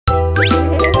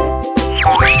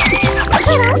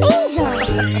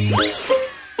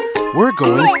We're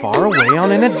going far away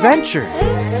on an adventure.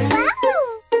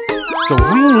 So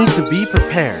we need to be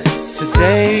prepared.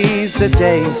 Today's the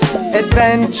day,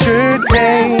 adventure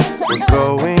day. We're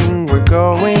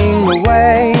going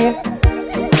away.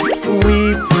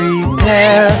 We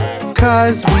prepare,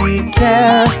 'cause we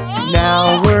care.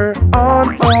 Now we're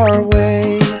on our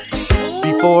way.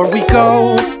 Before we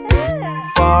go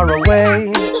far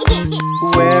away,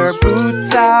 wear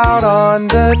boots out on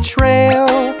the trail.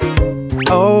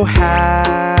 Oh,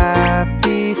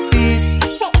 happy feet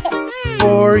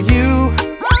for you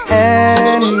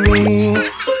and me.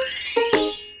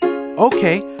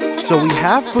 Okay, so we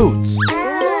have boots.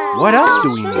 What else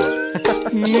do we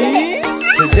need?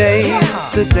 Today's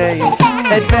the day,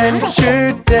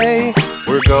 adventure day.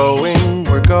 We're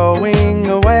going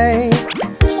away.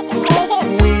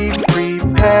 We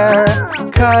prepare,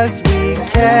 'cause we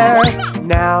care.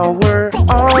 Now we're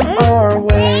on our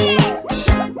way.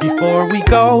 Before we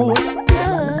go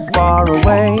far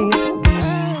away,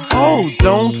 oh,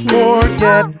 don't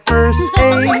forget first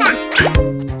aid.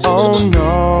 Oh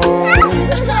no,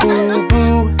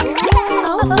 boo-boo,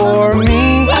 for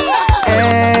me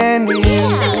and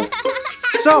you.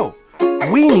 So,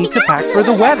 we need to pack for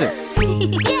the weather.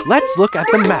 Let's look at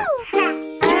the map.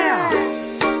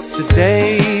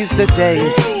 Today's the day,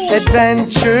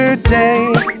 adventure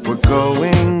day. We're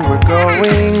going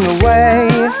away.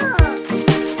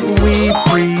 We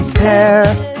prepare,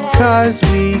 'cause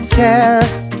we care.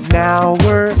 Now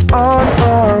we're on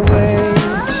our way.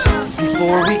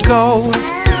 Before we go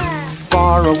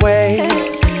far away,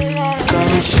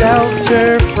 some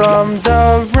shelter from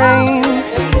the rain.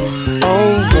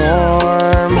 Oh,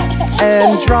 warm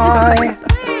and dry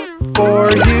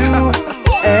for you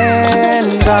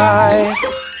and I.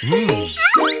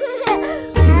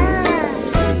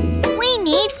 We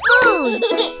need food.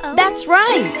 That's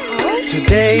right.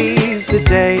 Today's the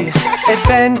day,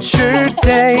 adventure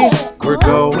day. We're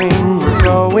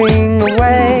going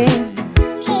away.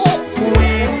 We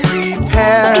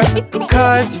prepare,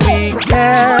 'cause we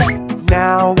care.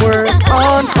 Now we're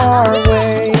on our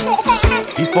way.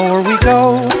 Before we go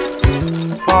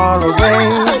far away,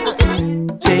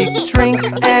 take drinks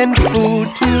and food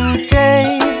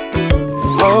today.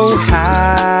 Oh,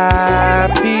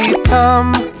 happy tum,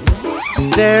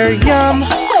 they're yum,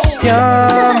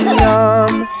 yum,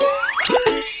 yum.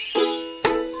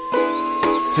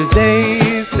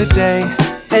 Today's the day,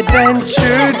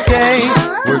 adventure day.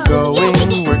 We're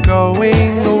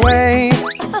going away.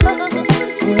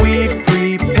 We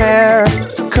prepare,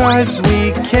 'cause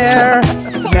we care.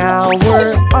 Now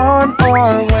we're on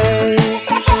our way.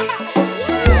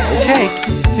 Okay,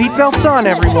 seatbelts on,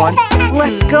 everyone.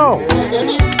 Let's go.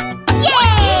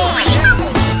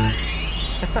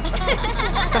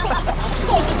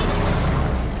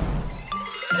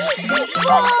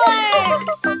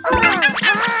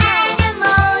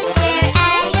 Animals, we're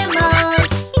animals.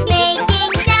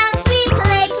 Making sounds, we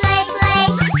play, play, play.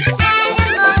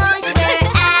 Animals, we're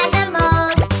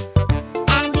animals.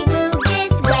 And we move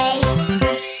this way.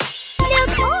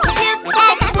 Look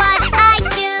at what I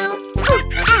do. Ooh,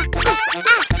 ah, ooh,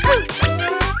 ah, ooh.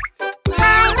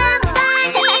 I'm a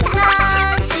bunny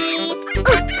puppy.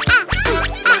 Ooh, ah, ooh,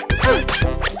 ah, ooh.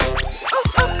 Ooh,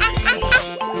 ooh, ah, ah, ah.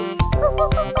 Ooh, ooh,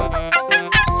 ooh, ooh,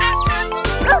 ah, ah,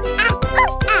 ah.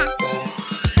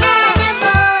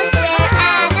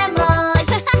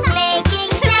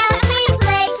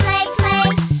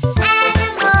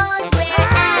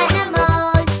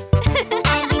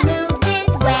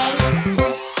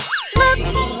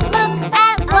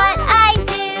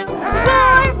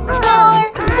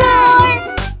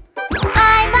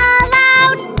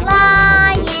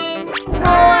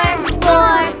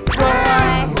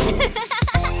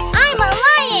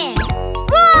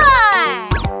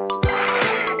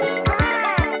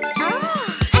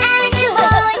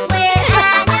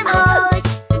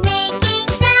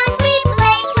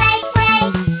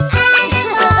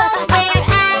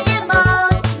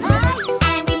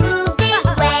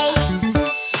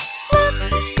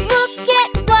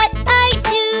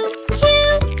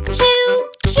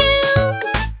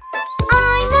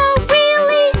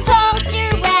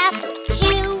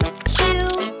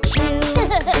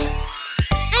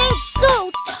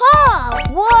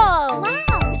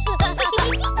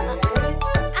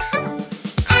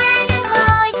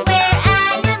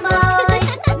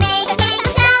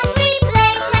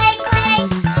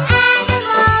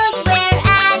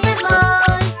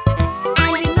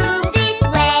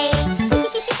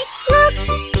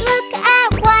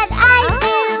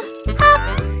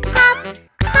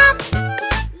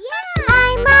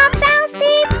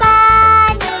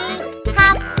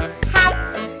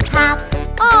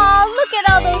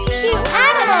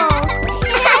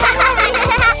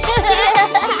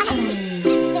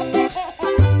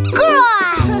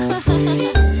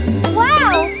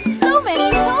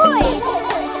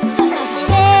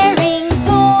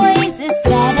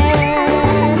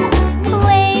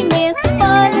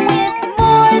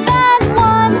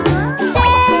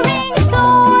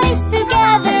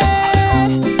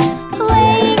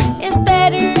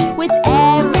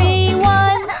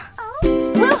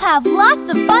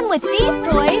 fun with these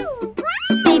toys.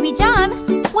 Baby John,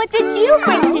 what did you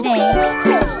bring today?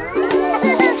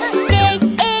 This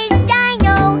is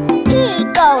Dino. He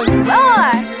goes roar.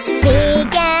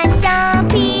 Big and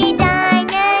stumpy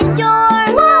dinosaur.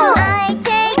 Whoa! I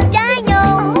take Dino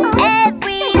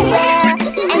everywhere,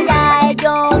 and I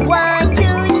don't want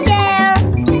to share.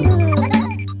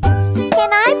 Can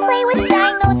I play with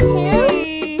Dino too?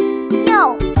 No,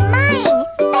 mine.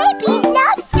 Baby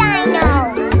loves Dino.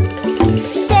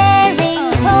 Sharing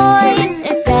toys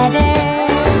is better.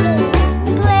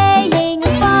 Playing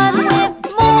is fun with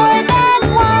more than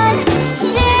one.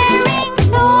 Sharing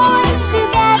toys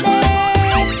together.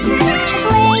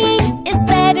 Playing is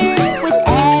better with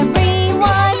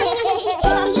everyone.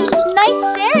 Nice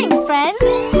sharing, friends.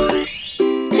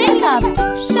 Jacob,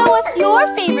 show us your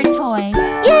favorite toy.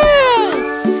 Yay!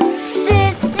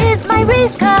 This is my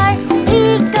race car. He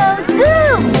goes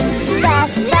zoom!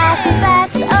 Fast, fast,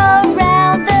 fast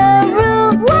around the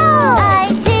room. Whoa!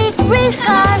 I take race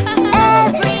car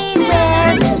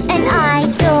everywhere, and I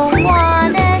don't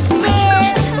wanna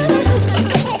share.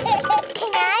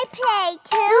 Can I play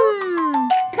too?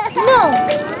 No!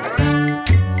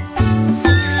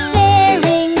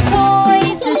 Sharing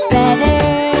toys is better.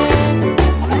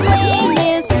 Playing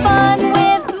is fun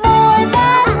with more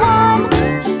than one.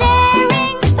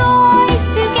 Sharing toys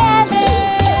together.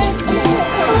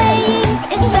 Playing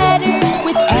is better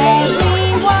with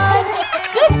everyone.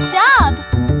 Good job!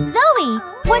 Zoe,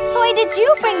 what toy did you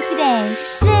bring today?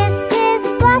 This is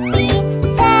Fluffy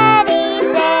Teddy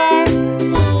Bear.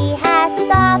 He has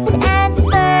soft and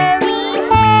furry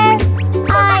hair.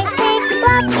 I take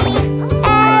Fluffy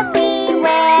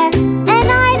everywhere, and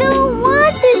I don't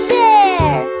want to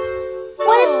share.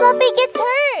 What if Fluffy gets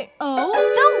hurt? Oh,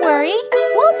 don't worry.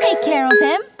 We'll take care of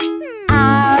him.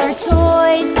 Our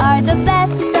toys are the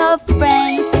best of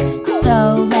friends, so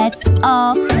let's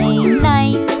all play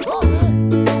nice.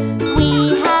 We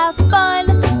have fun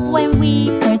when we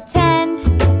pretend.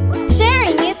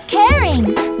 Sharing is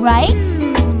caring, right?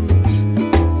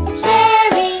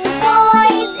 Sharing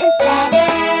toys is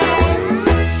better.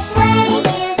 Playing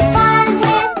is fun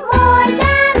with more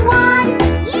than one.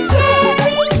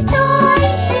 Sharing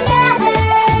toys together.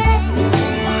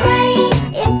 Playing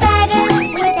is better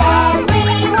with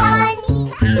everyone.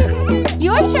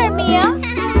 Your turn, Mia.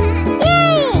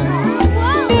 Yay!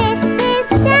 This is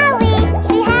Shelly.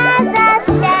 She has a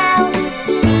shell.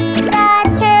 She's a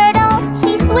turtle.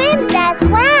 She swims as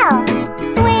well.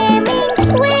 Swimming,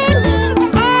 swimming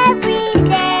every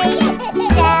day.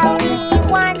 Shelly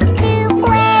wants to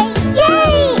play.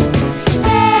 Yay!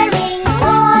 Sharing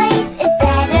toys is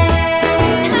better.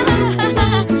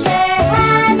 Teacher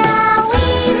Hannah, we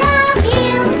love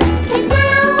you, 'cause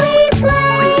now we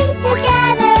play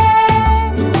together.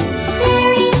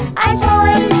 Sharing our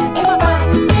toys is fun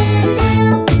to do.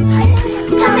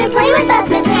 Come and play with us,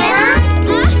 Miss Hannah.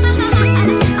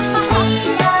 We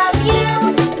love you,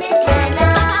 Miss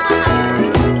Hannah.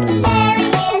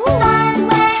 Sharing is fun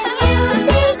when you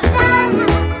teach us.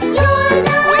 You're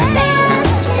the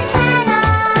best, Miss Hannah.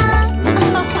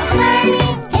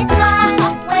 Learning is fun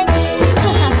when you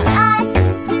teach us.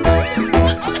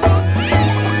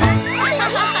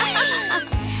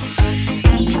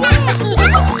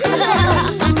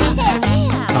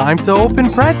 Time to open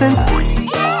presents.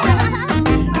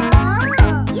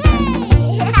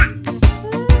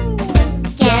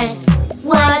 Guess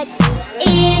what's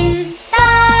in the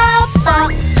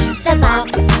box? The box,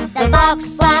 the box,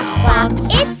 box, box.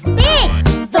 It's big.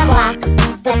 The box,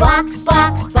 the box,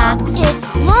 box, box.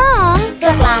 It's long.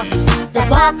 The box, the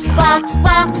box, box,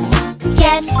 box.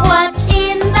 Guess what's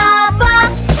in the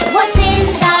box? What's in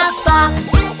the box?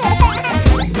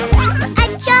 A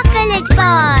chocolate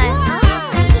bar.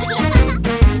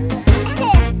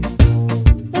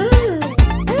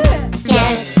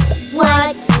 Guess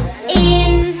what's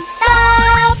in the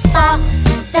box?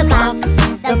 The box,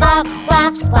 the box,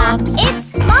 box, box. It's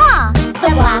small.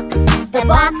 The box, the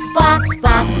box, box,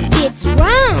 box. It's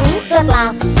round. The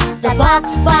box, the box,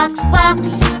 box, box.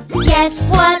 Guess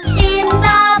what's in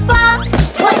the box?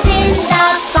 What's in the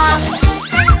box?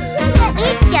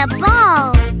 It's a ball.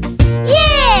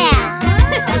 Yeah!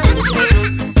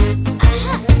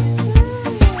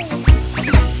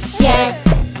 Guess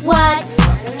what's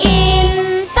in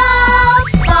the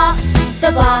box?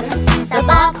 The box, the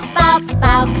box, box,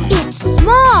 box. It's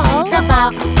small. The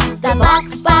box, the box,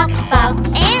 box, box.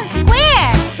 And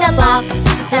square. The box,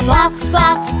 the box,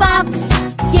 box, box.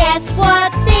 Guess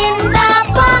what's in the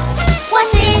box?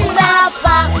 What's in the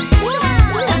box?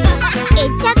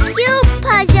 It's a cube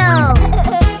puzzle.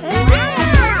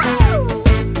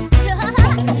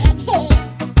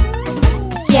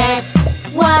 Guess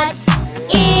what?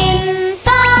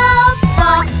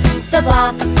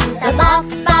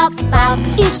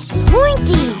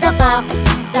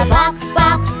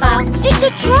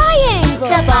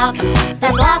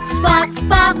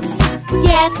 box.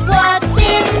 Guess what's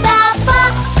in the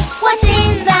box? What's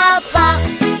in the box?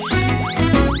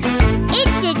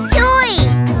 It's a toy.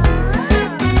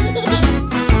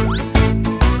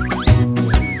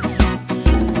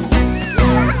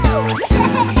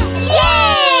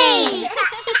 Yay!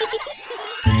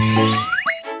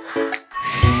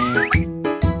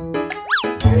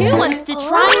 Who wants to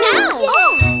try now?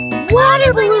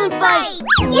 Water balloon fight!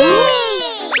 Yay!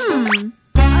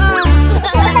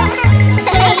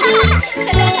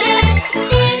 Babysitter,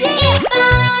 this is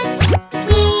fun.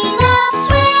 We love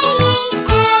playing,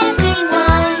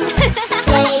 everyone.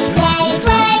 Play, play,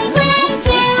 play, play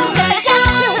till we're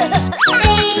done.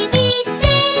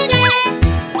 Babysitter,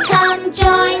 come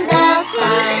join the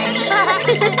fun.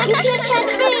 You can't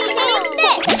catch me. Take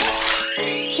this.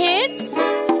 Kids?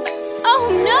 Oh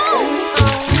no!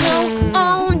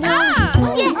 Oh no! So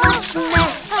much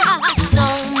mess, so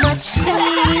much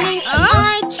cleaning. I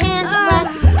can't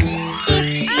rest. If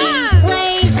you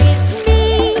play with me,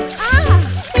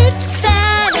 it's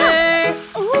better.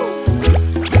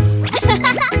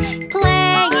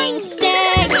 Playing,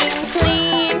 staying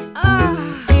clean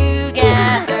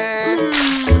together.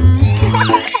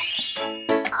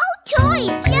 Oh,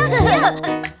 toys! Yuck, yuck!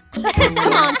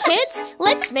 Come on, kids,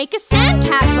 let's make a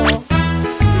sandcastle.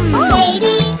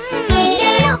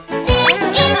 Babysitter, this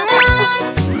is fun.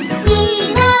 We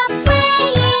love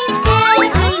playing,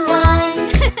 everyone.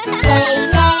 Play,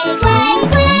 play, play,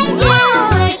 play till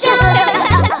we're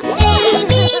done.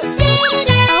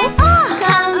 Babysitter,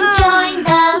 come join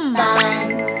the fun.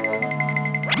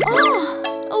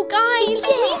 Oh, guys,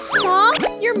 please stop.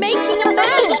 You're making a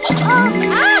mess.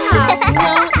 No,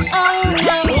 oh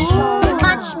no, so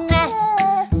much mess,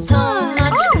 so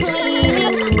much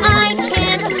cleaning. I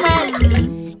can't rest.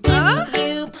 If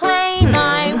you play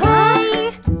my way,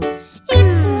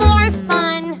 it's more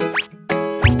fun.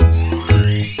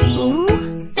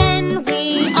 Then we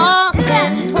all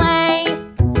can play.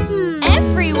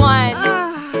 Everyone.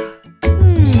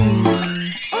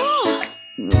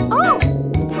 Oh,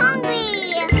 hungry!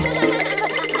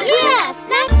 Yeah,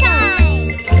 snack time!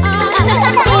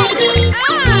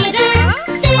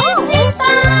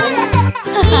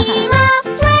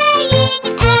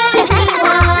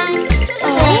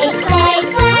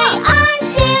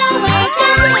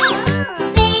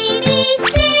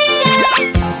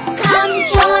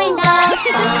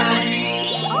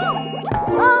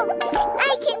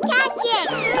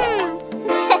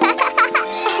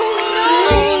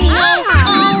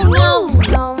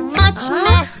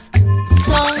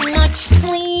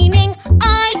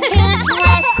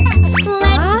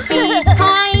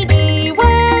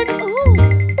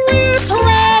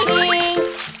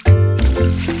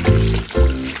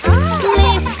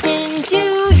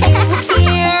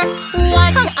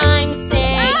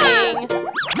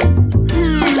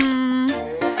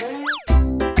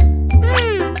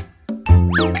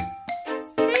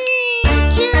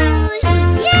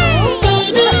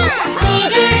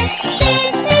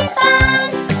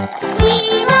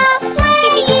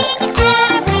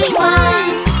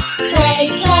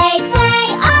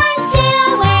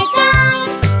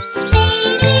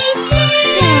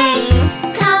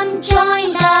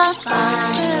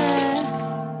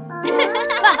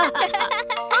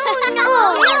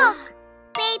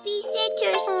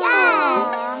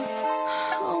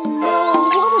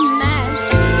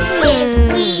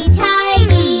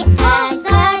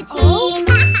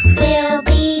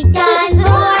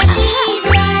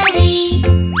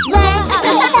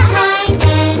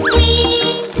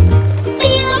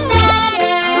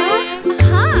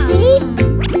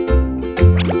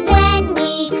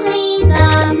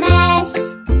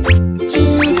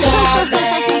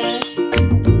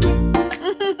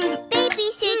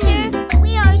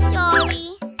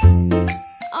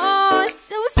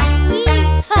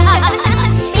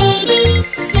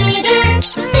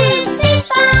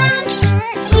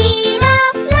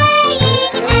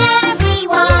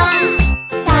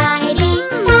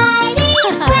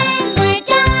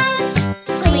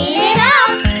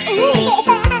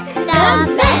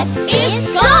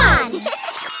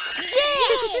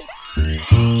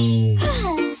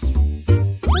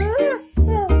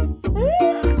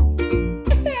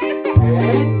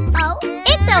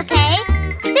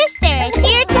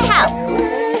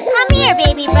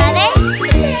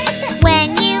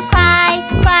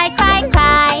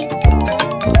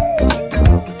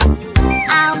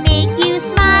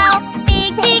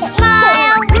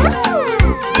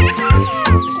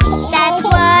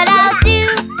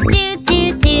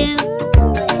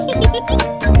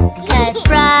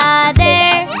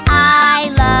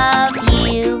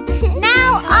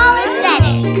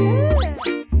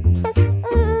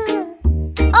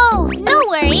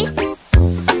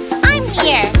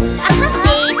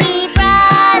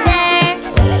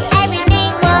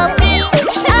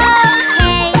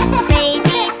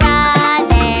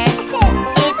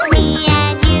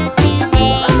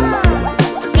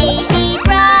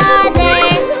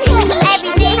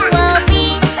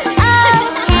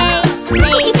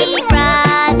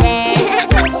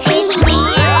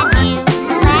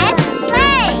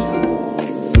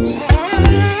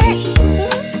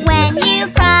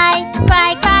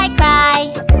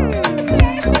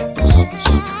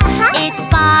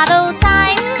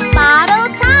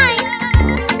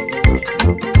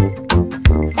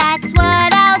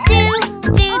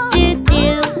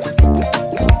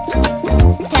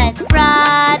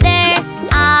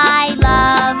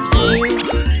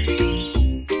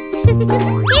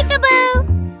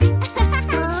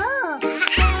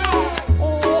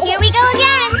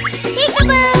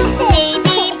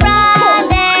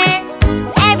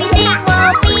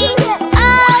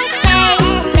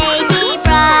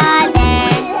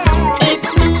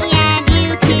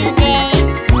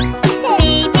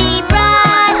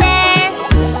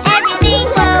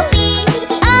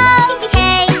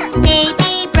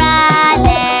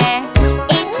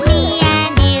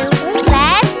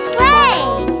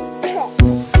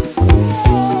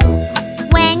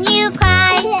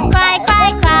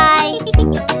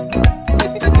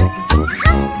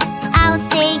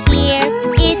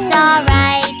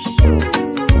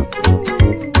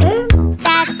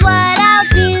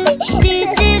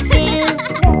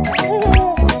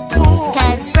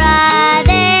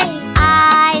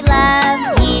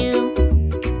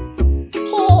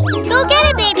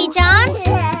 Baby John.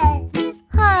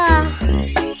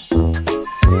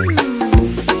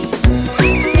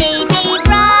 Baby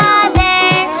brother,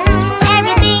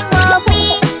 everything will be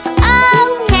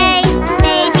okay.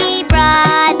 Baby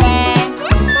brother,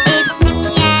 it's me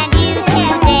and you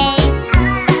today.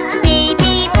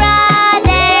 Baby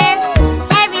brother,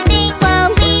 everything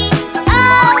will be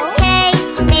okay.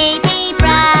 Baby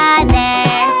brother,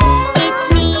 it's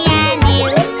me and you.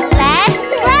 Let's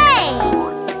play.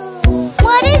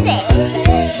 What is it?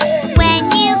 When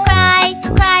you cry,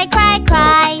 cry, cry,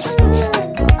 cry.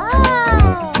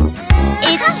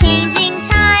 It's changing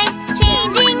time,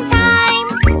 changing time.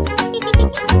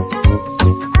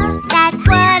 That's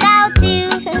what I'll do,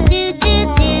 do, do,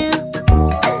 do.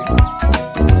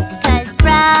 'Cause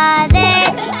brother,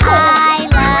 I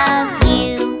love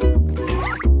you.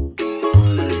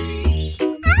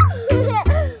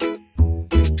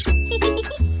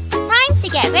 Time to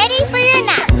get ready for your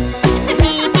nap.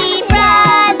 Baby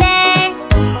brother,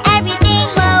 everything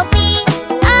will be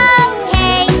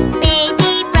okay.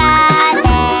 Baby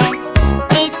brother,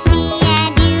 it's me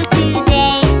and you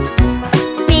today.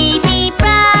 Baby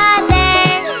brother,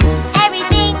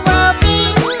 everything will be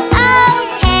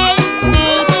okay.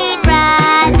 Baby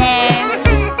brother,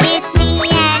 it's me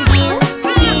and you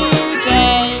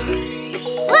today.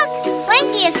 Look,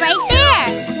 Blanky is right there.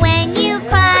 When you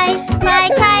cry, cry,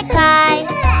 cry, cry.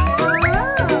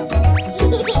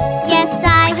 Yes,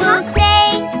 I will stay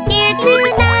here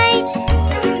tonight.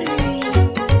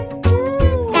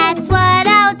 That's what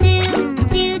I'll do,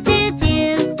 do, do, do.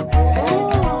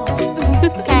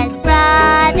 'Cause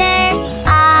brother,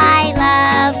 I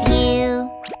love you.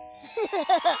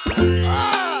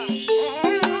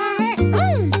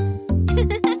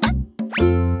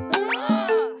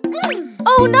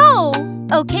 Oh no!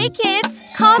 Okay, kids,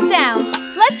 calm down.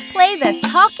 Let's play the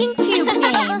talking cube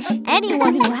game.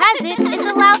 Anyone who has it is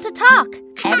allowed to talk.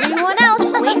 Everyone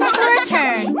else waits for a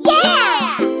turn.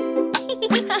 Yeah!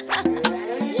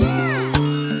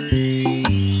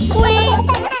 Wait,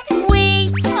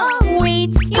 wait,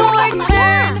 wait your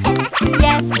turn.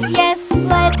 Yes, yes,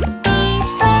 let's be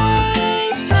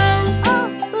patient.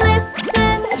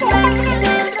 Listen,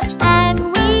 listen, and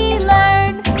we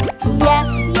learn. Yes,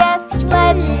 yes,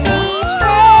 let's be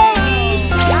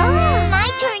patient. My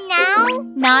turn now.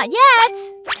 Not yet.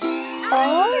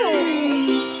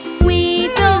 We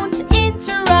don't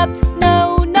interrupt, no,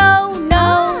 no,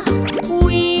 no.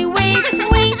 We wait,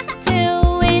 wait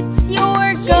till it's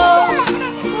your go.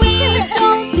 We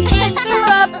don't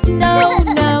interrupt, no,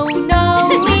 no, no.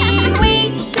 We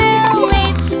wait till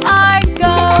it's our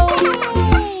go.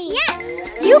 Yes!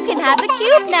 You can have the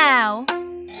cube now.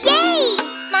 Yay!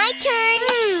 My turn.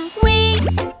 Wait,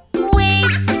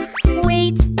 wait,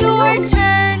 wait your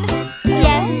turn.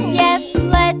 Yes, yes,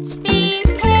 let's be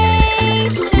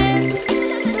patient.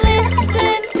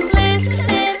 Listen,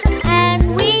 listen, and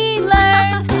we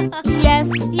learn. Yes,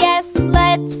 yes,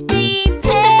 let's be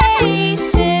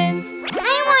patient. I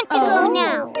want to go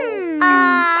now.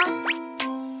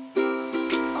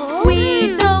 We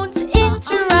don't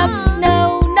interrupt,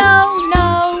 no, no, no.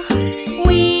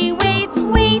 We wait,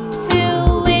 wait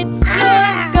till it's your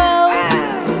go.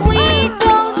 We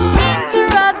don't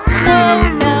interrupt, no,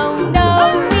 no, no.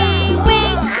 We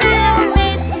wait till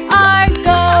it's our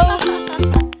go.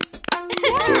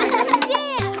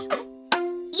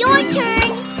 Your turn.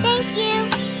 Thank you.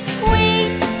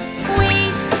 Wait,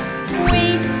 wait,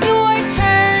 wait your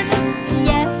turn.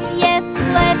 Yes, yes,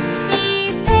 let's be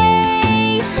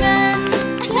patient.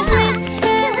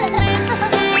 Listen,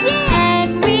 listen, and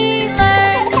we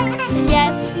learn.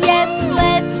 Yes, yes,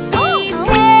 let's be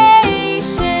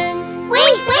patient.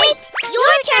 Wait,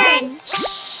 your turn.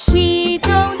 We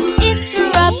don't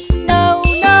interrupt, no,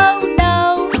 no, no.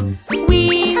 We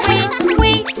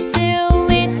wait till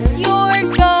it's your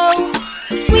go.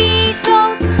 We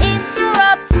don't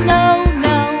interrupt, no,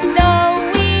 no, no.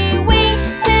 We wait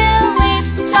till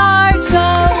it's our go.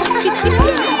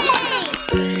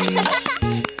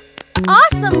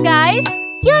 Awesome, guys!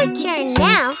 Your turn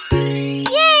now.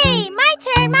 Yay! My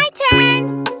turn, my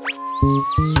turn.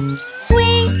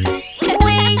 Wait,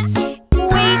 wait,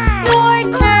 wait your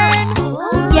turn.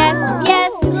 Yes,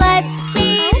 yes, let's be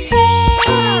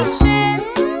patient.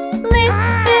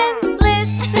 Listen,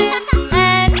 listen,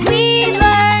 and we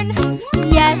learn.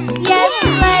 Yes, yes,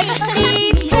 let's be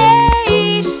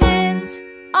patient.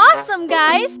 Awesome,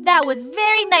 guys! That was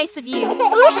very nice of you.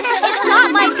 Oops, it's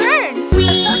not my turn.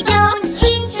 We don't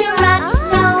interrupt.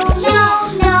 No, no,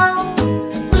 no.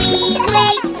 We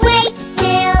wait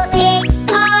till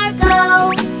it's our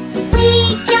go. We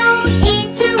don't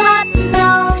interrupt.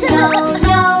 No, no,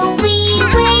 no. We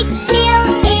wait till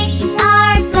it's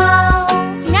our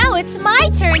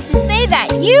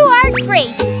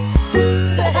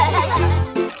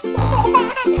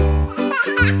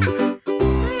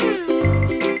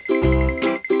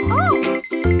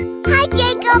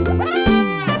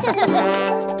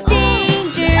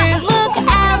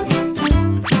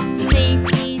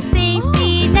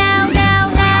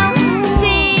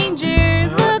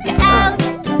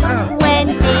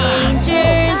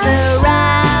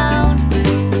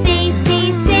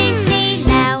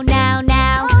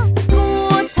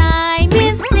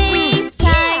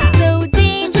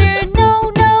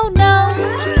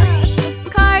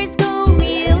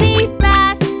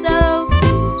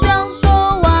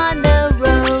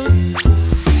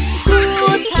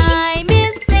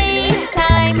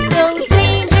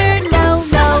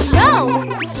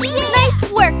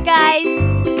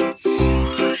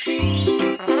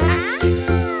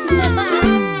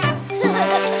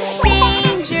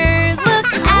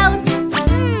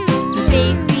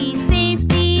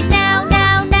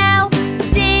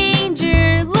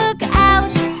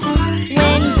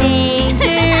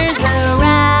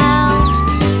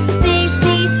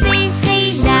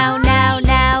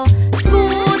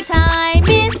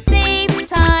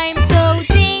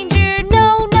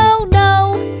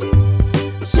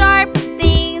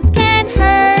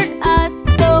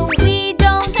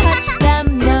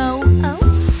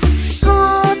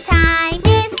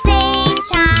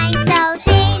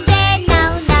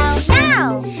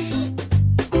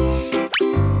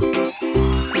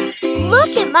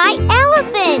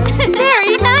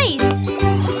Very nice.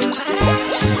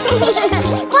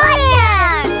 Fire!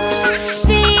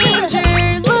 Danger,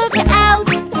 look out.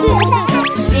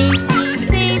 Safety,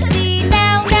 safety,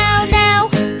 now, now, now.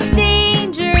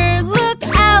 Danger, look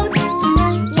out.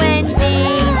 When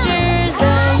danger's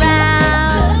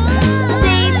around.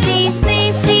 Safety,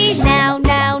 safety, now,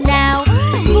 now, now.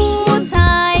 School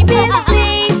time is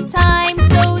safe time,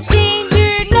 so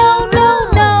danger, no, no,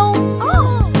 no.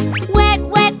 Wet,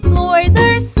 wet floors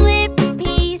are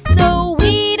slippy, so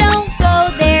we don't go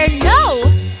there, no.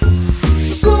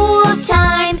 School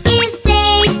time is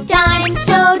safe time,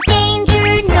 so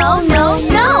danger, no, no,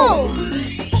 no.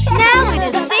 Now it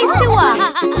is safe to walk.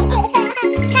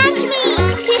 Catch me!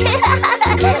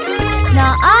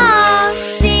 Nuh-uh.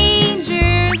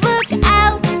 Danger, look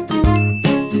out.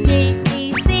 Safety,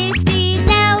 safety,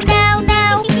 now, now,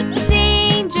 now.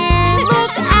 Danger,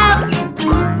 look out.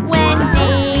 When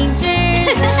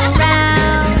danger's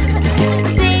around.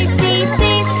 Safety,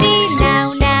 safety, now,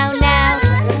 now, now.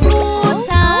 School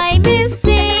time is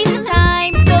safe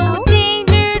time, so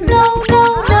danger, no, no,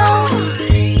 no.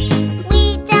 We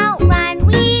don't run,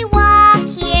 we walk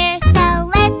here, so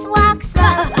let's walk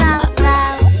slow, slow,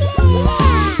 slow.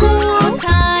 School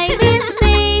time is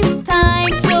safe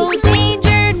time, so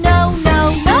danger, no, no,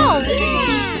 no.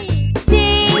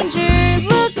 Danger,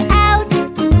 look out.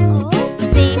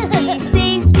 Safety,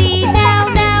 safety, now,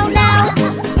 now, now.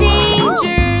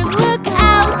 Danger, look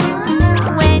out.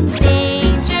 When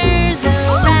danger's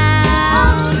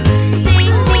around.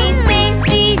 Safety,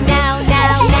 safety, now,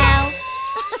 now, now.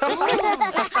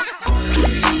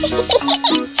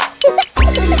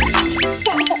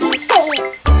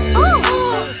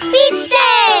 Beach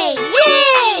day!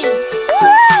 Yay!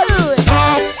 Woo!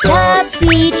 At the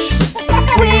beach,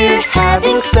 we're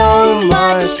having so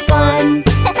much fun.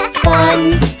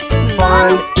 Fun, fun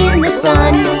in the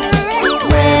sun.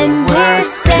 When we're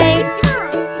safe,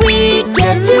 we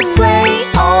get to play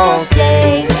all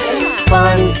day.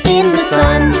 Fun in the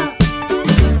sun.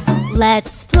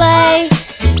 Let's play,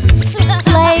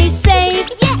 play safe.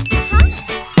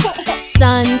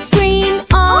 Sunscreen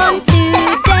on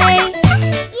today.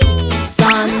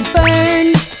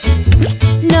 Sunburn,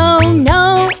 no,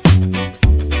 no.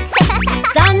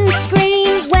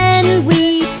 Sunscreen when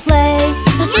we play.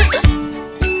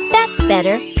 That's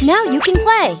better. Now you can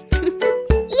play.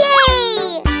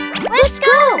 Yay! Let's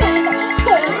go!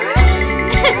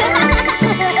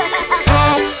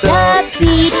 At the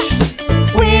beach,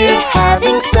 we're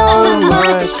having so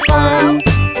much fun.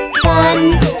 Fun,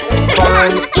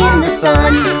 fun in the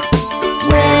sun.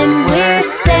 When we're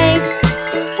safe,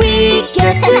 we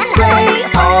get to play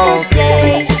all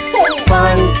day.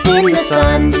 Fun in the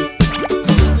sun.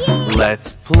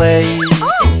 Let's play,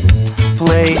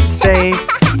 play safe.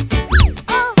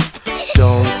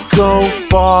 Don't go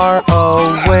far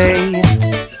away.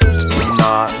 We're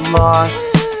not lost.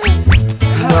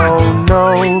 No, no,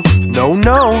 no,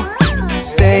 no.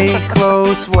 Stay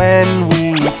close when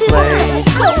we play.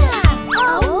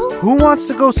 Who wants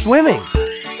to go swimming?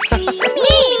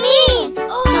 Me!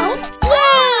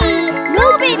 Yay!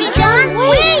 No, Baby John,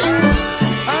 wait!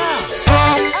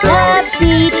 At the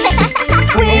beach,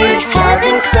 we're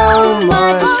having so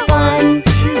much fun.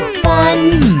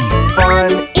 Fun, fun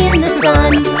in the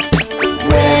sun.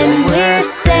 When we're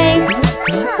safe,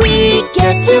 we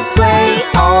get to play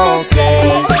all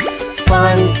day.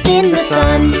 Fun in the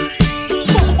sun.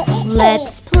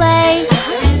 Let's play,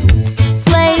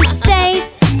 play safe.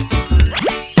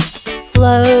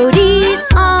 Floaties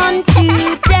on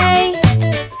today.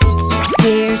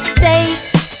 We're safe.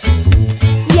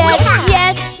 Yes,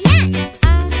 yes.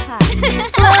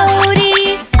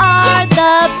 Floaties are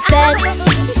the best.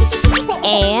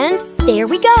 And there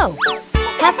we go.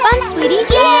 Have fun, sweetie.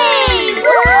 Yay!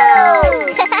 Woo!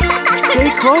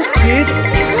 Stay close, kids.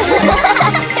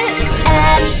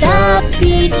 At the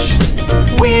beach,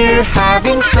 we're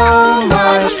having so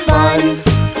much fun.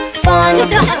 Fun,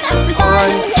 fun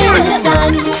in the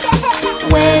sun.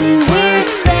 When we're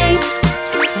safe,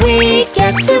 we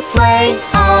get to play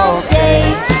all day.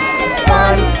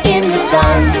 Fun in the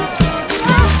sun.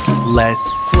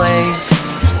 Let's play,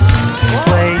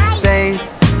 play safe.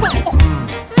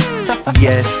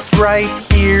 Yes, right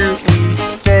here we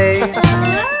stay.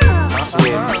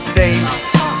 Swim safe.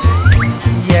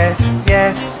 Yes,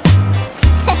 yes.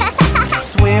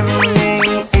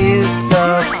 Swimming is the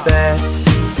best.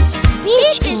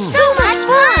 Beach is so much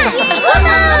fun!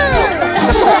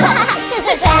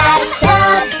 At the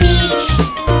beach,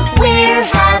 we're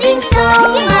having so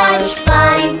much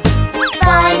fun.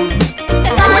 Fun,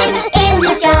 fun in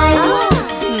the sun.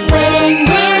 When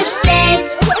we're safe,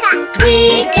 we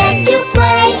get to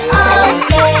play all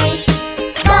day.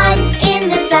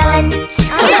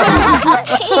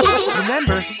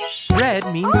 Red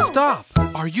means stop.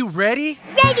 Are you ready?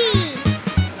 Ready.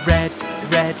 Red,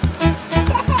 red, do, do,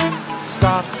 do.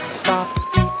 Stop, stop,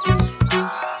 do, do, do.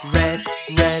 Red,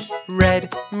 red,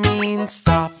 red means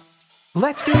stop.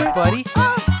 Let's do it, buddy.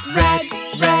 Red,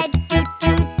 red, do,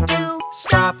 do, do.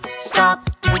 Stop, stop,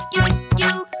 do, do,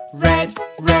 do. Red,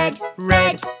 red,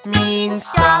 red means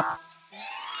stop.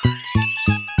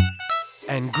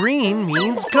 And green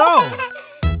means go.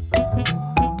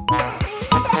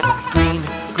 Green,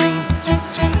 green, do,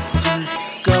 do, do.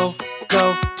 Go,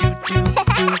 go, do, do,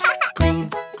 do. Green,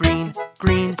 green,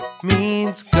 green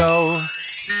means go.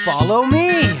 Follow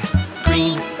me.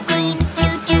 Green, green, do,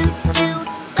 do, do.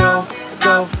 Go,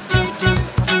 go, do, do,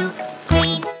 do.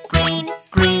 Green, green,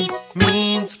 Green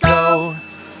means go.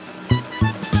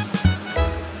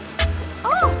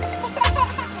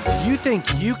 Do you think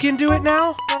you can do it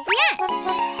now? Yes.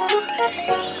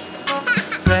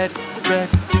 Red, red,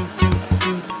 do, do,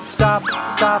 do. Stop,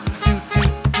 stop, do, do,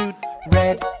 do.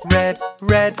 Red, red,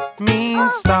 red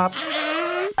means stop.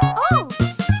 Oh.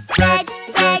 Red,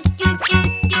 red, do, do,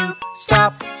 do.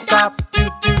 Stop, stop, do,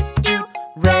 do, do.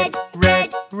 Red,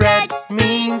 red, red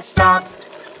means stop.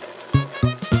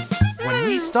 When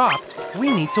we stop,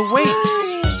 we need to wait.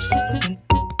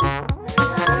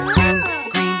 Green,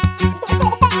 green, do, do,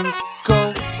 do.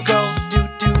 Go, go, do,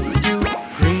 do, do.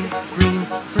 Green, green,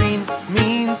 green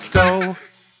means go.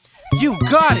 You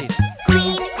got it.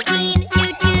 Green, green, do,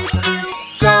 do, do.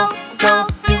 Go, go,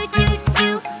 Do, do,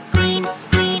 do. Green,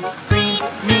 green, green.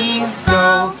 means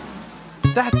go.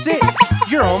 That's it.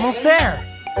 You're almost there.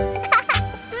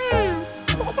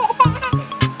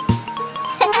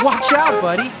 Watch out,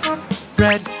 buddy.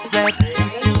 Red, red, do,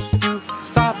 do, do.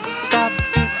 Stop, stop,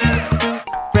 do, do, do.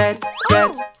 Red,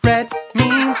 red, red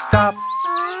means stop.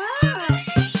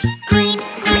 Green,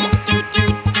 green, do, do,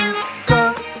 do.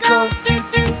 Go, go, Do,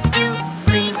 do, do.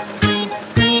 Green, green,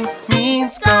 green.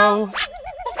 means go.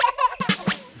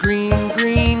 Green,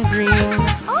 green, green.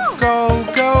 Go,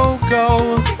 go,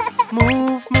 go.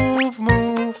 Move, move,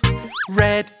 move.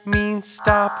 Red means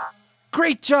stop.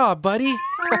 Great job, buddy.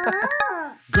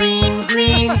 Green,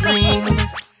 green, green.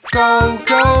 Go,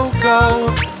 go, go.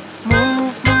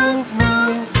 Move, move,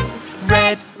 move.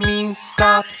 Red means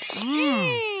stop.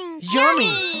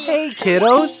 Yummy. Hey,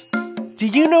 kiddos. Do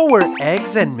you know where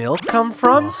eggs and milk come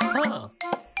from?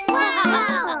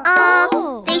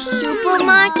 The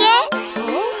supermarket?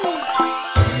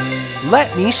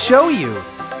 Let me show you.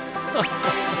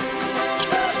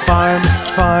 Farm,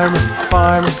 farm,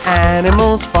 farm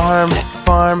animals. Farm,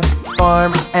 farm,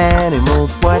 farm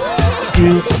animals. What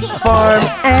do farm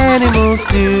animals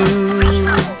do?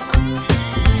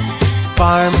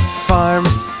 Farm, farm,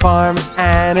 farm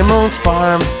animals.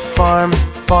 Farm, farm,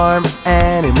 farm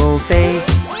animals. They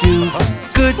do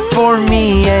good for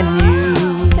me and you.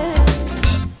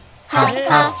 Ha,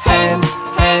 ha, hands,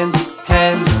 hands,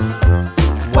 hands.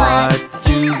 What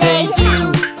do they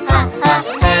do? Ha,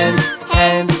 ha, hands,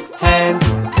 hands, hands.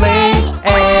 Lay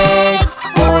eggs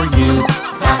for you.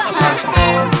 Ha, ha,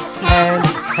 hands, hands,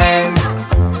 hands.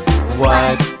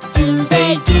 What do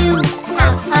they do? Ha,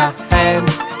 ha,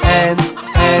 hands, hands,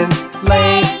 hands.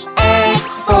 Lay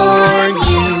eggs for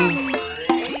you.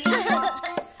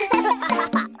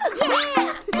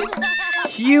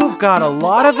 You've got a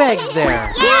lot of eggs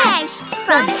there. Yes,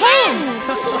 from hens.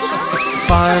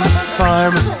 Farm,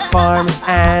 farm, farm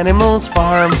animals.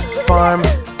 Farm, farm,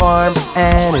 farm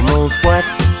animals. What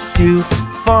do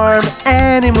farm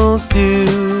animals do?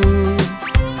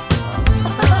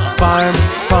 Farm,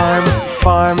 farm,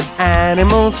 farm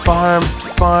animals. Farm,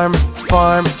 farm,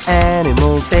 farm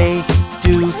animals. They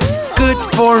do good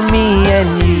for me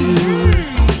and you.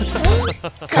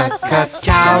 Cut, cut,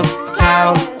 cows,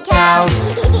 cows, cows.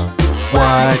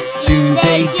 What do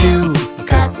they do?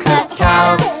 Cut, cut,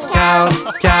 cows, cows,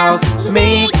 cows.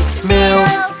 Make milk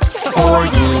for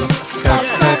you. Cut,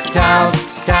 cut, cows,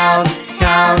 cows,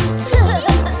 cows.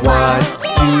 What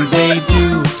do they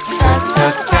do? Cut,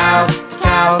 cut, cows,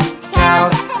 cows,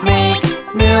 cows. Make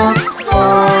milk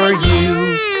for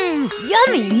you.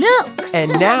 Yummy milk.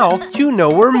 And now you know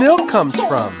where milk comes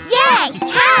from. Yes,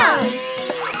 cows.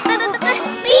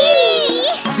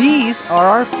 Bee. These are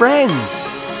our friends.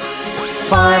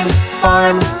 Farm,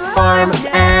 farm, farm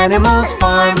animals.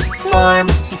 Farm, farm,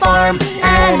 farm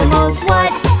animals.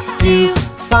 What do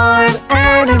farm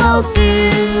animals do?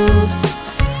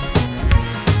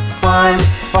 Farm,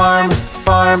 farm,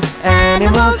 farm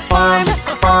animals. Farm,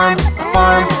 farm,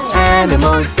 farm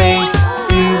animals. They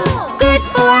do good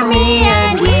for me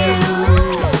and you.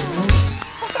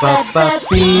 But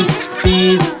bees,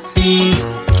 bees, bees.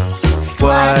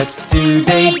 What do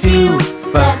they do?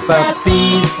 But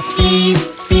bees, bees,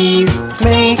 bees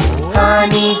make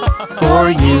honey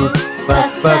for you.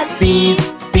 But bees,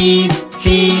 bees,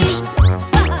 bees,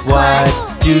 what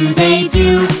do they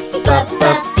do? But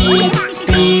bees,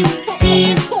 bees,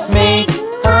 bees make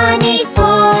honey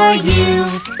for you.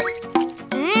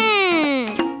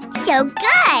 So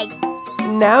good!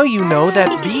 Now you know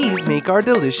that bees make our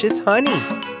delicious honey.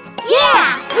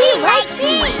 Yeah, we like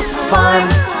bees! Farm,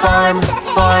 farm,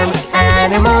 farm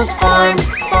animals. Farm,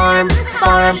 farm,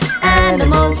 farm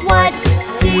animals. What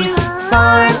do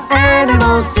farm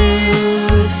animals do?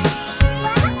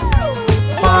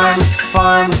 Farm,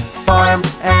 farm, farm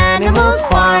animals.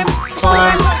 Farm,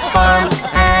 farm, farm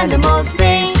animals.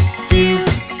 They do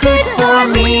good for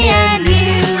me and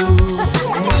you.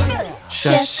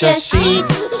 Sheep, sheep,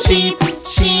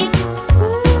 sheep.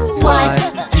 What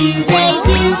do they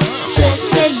do?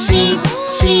 Sheep,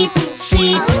 sheep,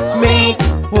 sheep make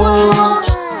wool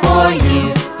for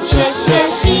you. Sheep,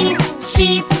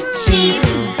 sheep, sheep.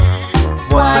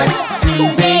 What do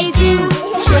they do?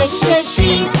 Sheep,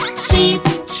 sheep,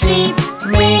 sheep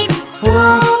make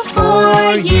wool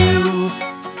for you.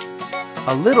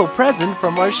 A little present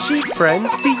from our sheep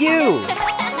friends to you.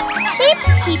 Sheep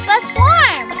keep us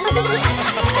warm!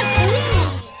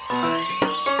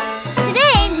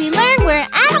 Today we learn where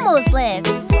animals live.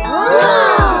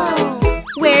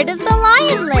 Where does the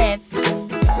lion live?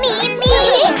 Me!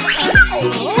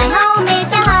 My home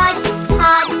is a hot,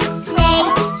 hot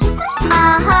place. A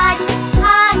hot,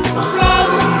 hot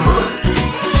place.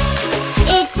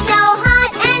 It's so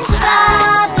hot and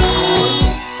shrubby.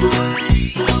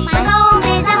 My home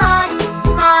is a hot,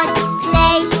 hot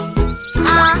place. A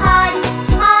hot,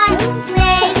 hot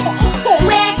place.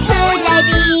 Where could I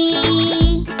be?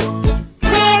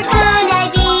 Where could I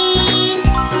be?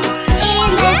 In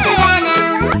the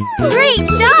savannah. Great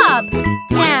job!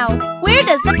 Now, where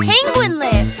does the penguin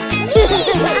live?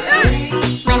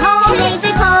 My home is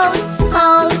a cold,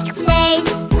 cold place.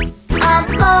 A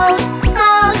cold,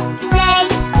 cold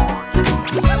place.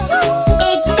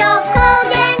 It's so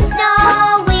cold and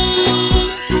snowy.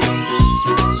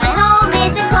 My home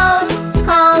is a cold,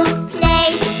 cold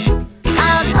place. A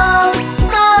cold,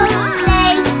 cold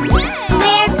place.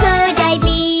 Where could I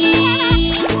be?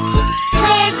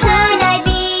 Where could I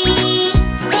be?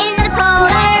 In the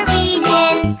polar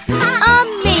region.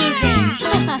 Amazing!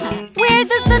 Where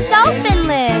does the dolphin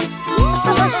live?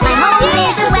 My home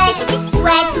is a wet,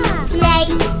 wet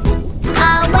place. A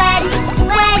wet,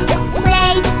 wet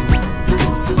place.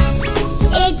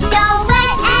 It's so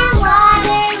wet and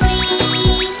watery.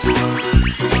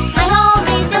 My home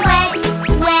is a wet,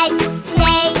 wet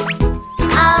place.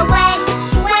 A wet,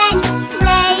 wet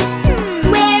place.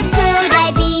 Where could I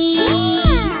be?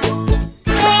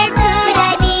 Where could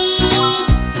I be?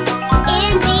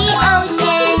 In the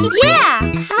ocean. Yeah!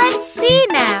 Let's see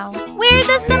now. Where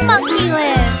does the monkey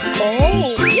live?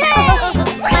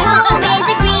 My home is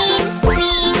a green,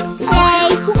 green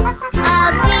place. A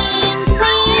green,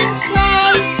 green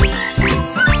place.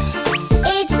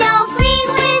 It's so green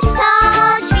with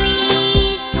tall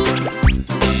trees.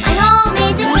 My home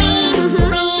is a green,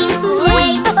 green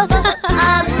place.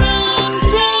 A green,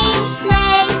 green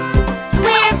place.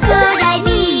 Where could I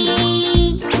be?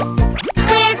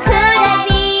 Where could I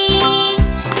be?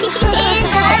 In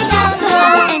the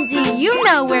jungle. And do you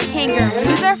know where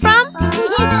kangaroos are from?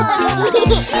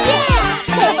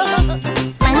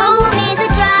 My home is a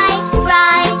dry,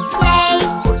 dry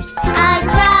place. A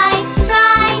dry,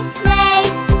 dry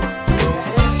place.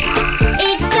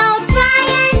 It's so dry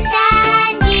and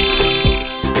sandy.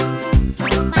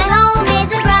 My home is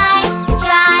a dry,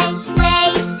 dry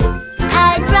place. A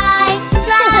dry,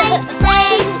 dry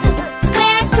place.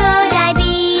 Where could I be?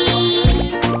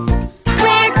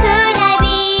 Where could I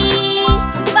be?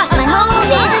 My home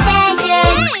is a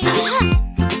desert.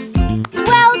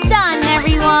 Well done,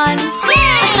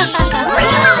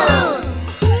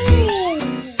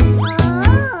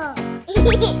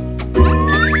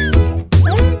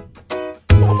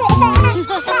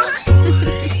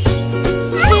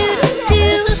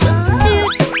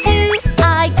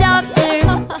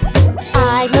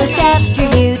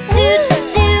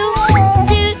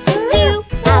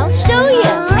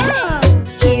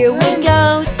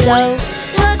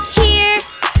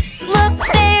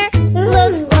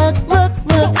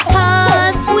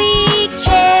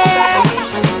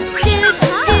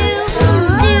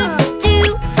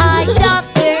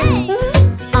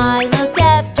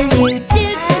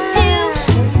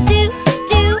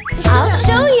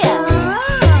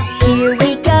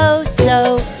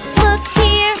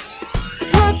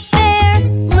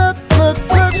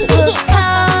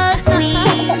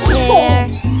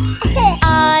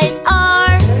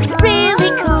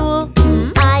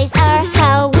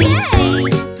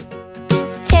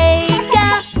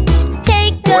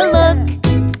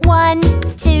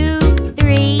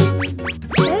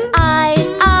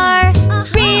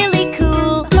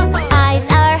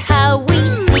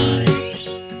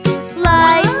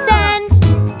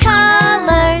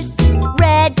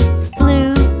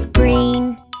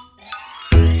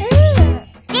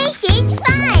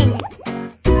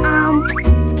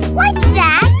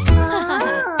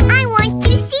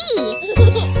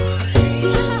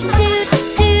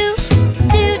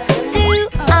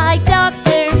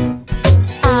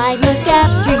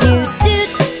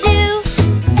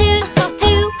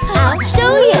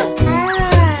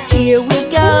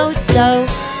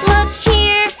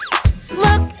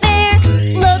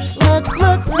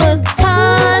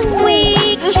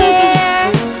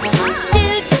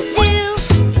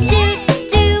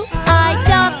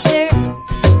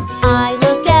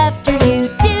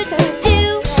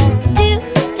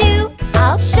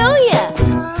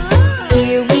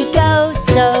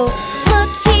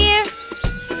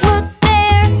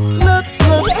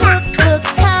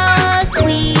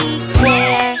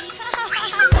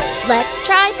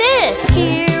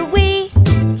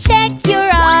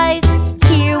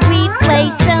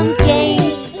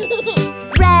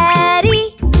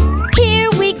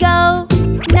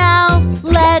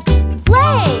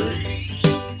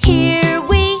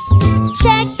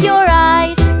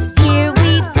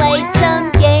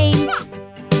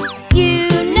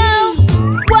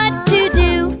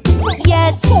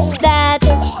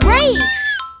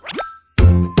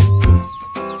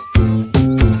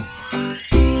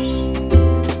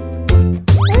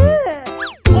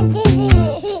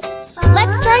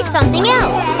 try something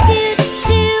else. Toot,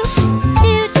 toot,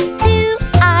 toot, toot.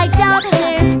 I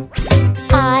doctor.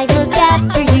 I look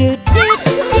after you. Toot,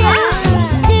 toot,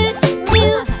 toot,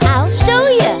 toot. I'll show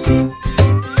you.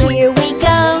 Here we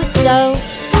go. So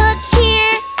look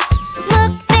here,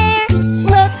 look there,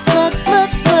 look, look,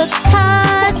 look, look,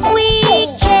 'cause we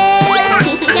care.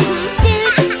 Toot,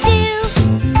 toot,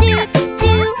 toot,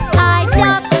 toot. I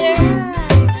doctor.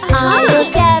 I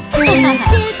look after you.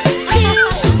 Toot, toot,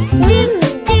 toot,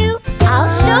 toot. I'll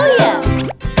show you.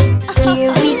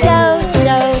 Here we go.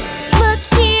 So look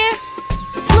here,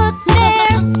 look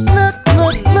there, look,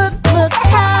 look, look, look,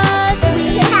 'cause we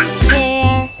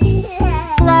care.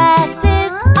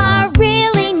 Glasses are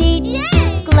really neat.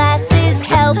 Glasses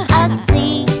help us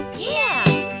see.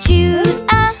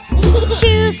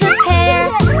 Choose a pair.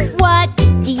 What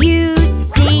do you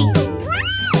see?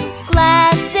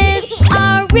 Glasses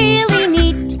are really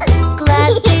neat.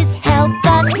 Glasses help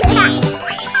us see.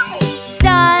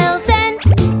 Styles and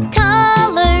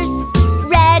colors.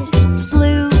 Red,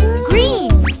 blue, green.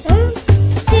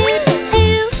 Toot,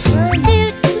 toot,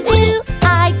 toot, toot.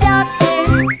 I doctor.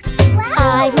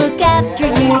 I look after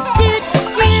you. Toot,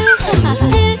 toot,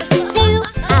 toot, toot.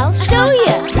 I'll show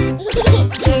you.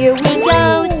 Here we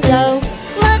go. So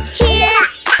look here,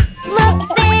 look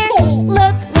there,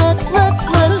 look, look, look,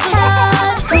 look,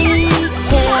 'cause we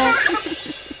care.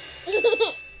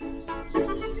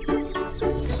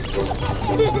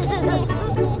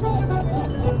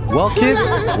 Well, kids,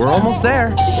 we're almost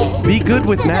there. Be good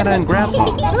with Nana and Grandpa.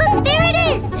 Look, there it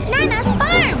is! Nana's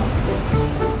farm!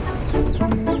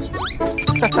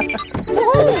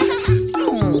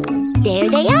 There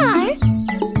they are!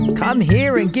 Come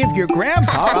here and give your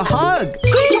grandpa a hug.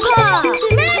 Grandpa!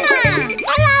 Nana!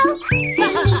 Hello!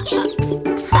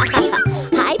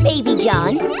 Hi, Baby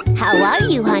John. How are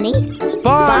you, honey?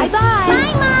 Bye. Bye.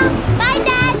 Bye, Mom! Bye,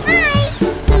 Dad! Hi!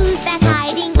 Who's that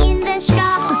hiding in the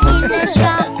straw? In the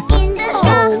straw, in the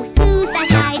straw. Who's that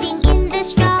hiding in the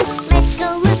straw? Let's go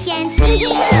look and see.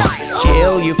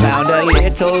 Jill, you found a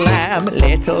little lamb,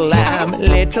 little lamb,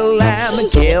 little lamb.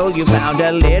 Jill, you found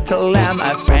a little lamb,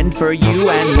 a friend for you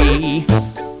and me.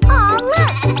 Aw,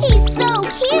 look! He's so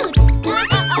cute!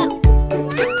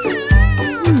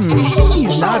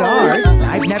 He's not ours.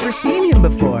 I've never seen him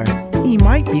before. He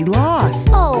might be lost.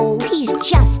 Oh, he's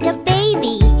just a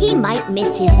baby. He might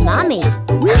miss his mommy.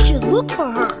 We should look for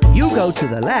her. You go to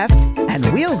the left, and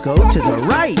we'll go to the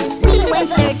right. We went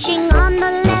searching on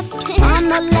the left, on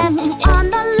the left, on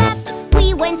the left.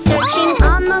 We went searching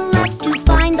on the left to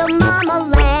find the mama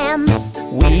lamb.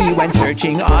 We went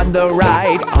searching on the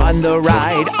right, on the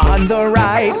right, on the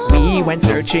right. We went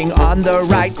searching on the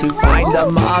right to find the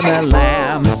mama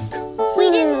lamb. We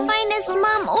didn't find his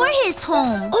mom or his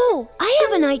home. Oh, I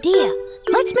have an idea.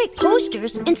 Let's make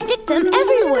posters and stick them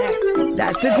everywhere.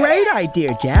 That's a great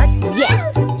idea, Jack.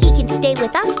 Yes, he can stay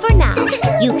with us for now.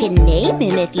 You can name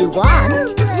him if you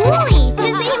want. Wooly!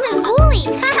 His name is Wooly!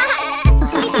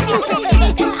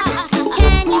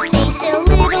 Can you stay still,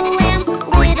 little lamb?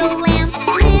 Little lamb,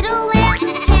 little lamb.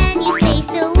 Can you stay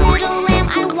still, little lamb?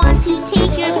 I want to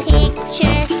take your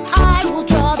picture. I will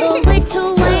draw the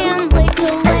little lamb,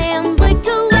 little lamb,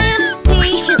 little lamb.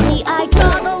 Patiently I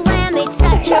draw the lamb. It's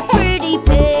such a pretty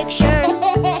picture.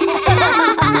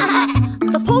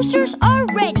 The posters are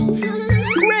ready.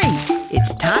 Great!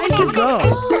 It's time to go.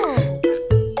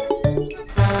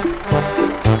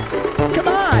 Come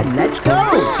on, let's go.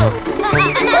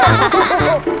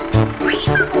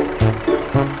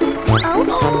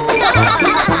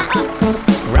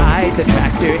 Ride the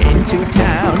tractor into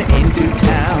town, into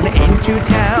town, into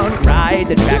town. Ride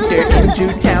the tractor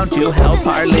into town to help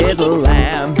our little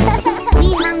lamb.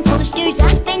 We hung posters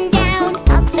up and down,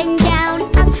 up and down,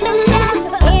 up and down,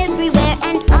 everywhere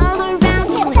and all around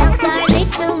to help our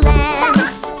little lamb.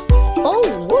 Oh,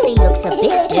 Wooly looks a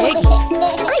bit dirty.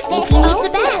 I think he needs a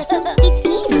bath. It's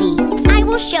easy. I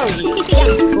will show you.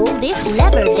 Just pull this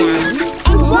lever down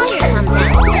and water comes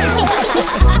out.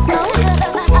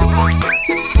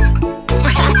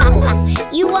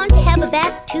 You want to have a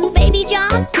bath too, Baby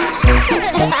John?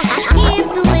 Give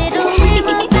the little lamb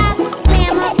a bath,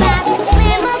 lamb a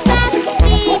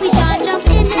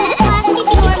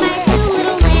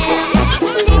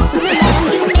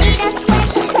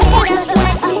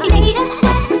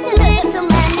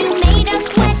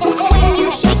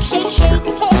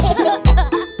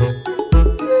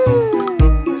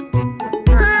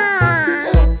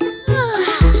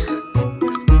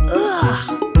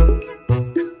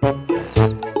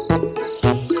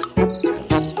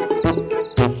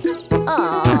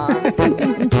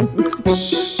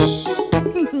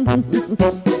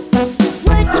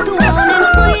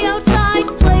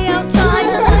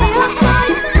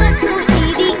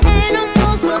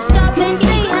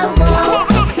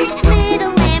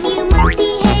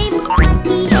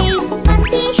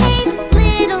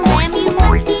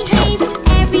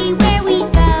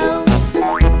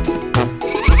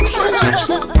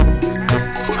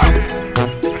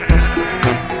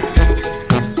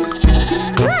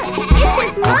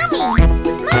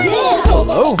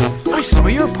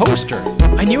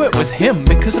him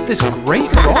because of this great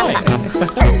drawing.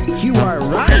 You are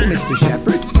right, Mr.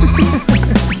 Shepherd.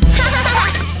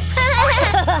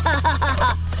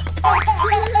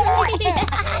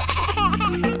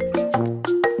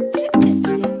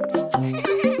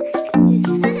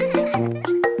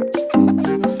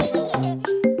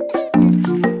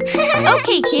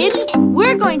 Okay, kids,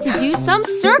 we're going to do some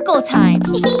circle time.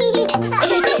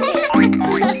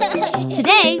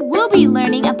 Today, we'll be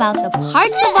learning about the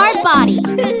parts of our body.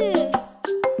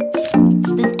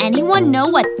 Does anyone know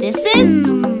what this is?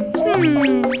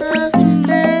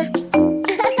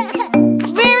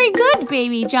 Very good,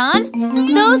 Baby John.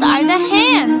 Those are the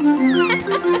hands.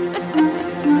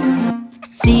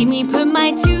 See me put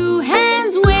my 2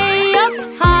 hands way up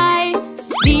high.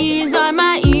 These are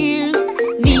my ears.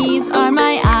 These are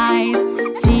my eyes.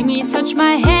 See me touch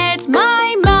my head,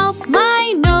 my mouth,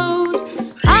 my nose.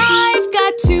 I've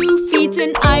got 2 feet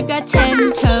and I've got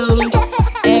 10 toes.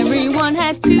 Everyone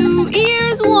has 2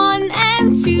 ears, 1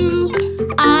 and 2.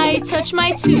 I touch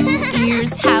my 2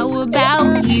 ears, how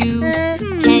about you?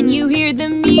 Can you hear the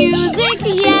music?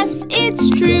 Yes, it's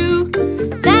true.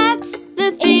 That's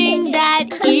the thing that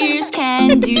ears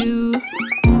can do.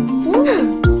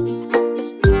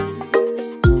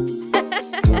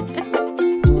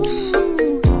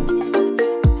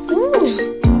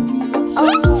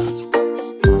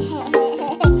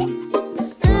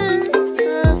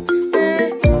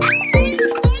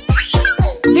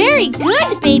 Very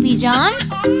good, Baby John.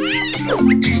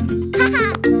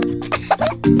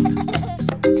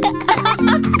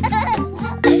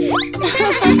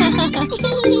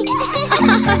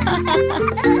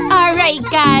 All right,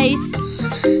 guys.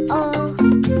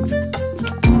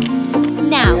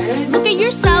 Now, look at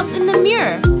yourselves in the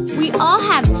mirror. We all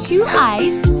have 2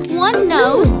 eyes, 1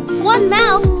 nose, 1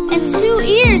 mouth, and 2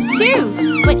 ears, too.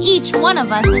 But each one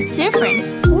of us is different.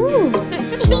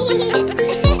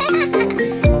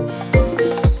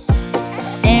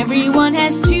 Everyone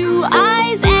has 2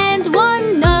 eyes and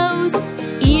 1 nose,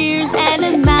 ears and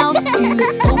a mouth to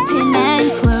open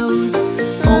and close.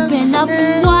 Open up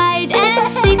wide and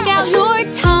stick out your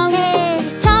tongue.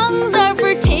 Tongues are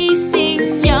for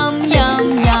tasting, yum,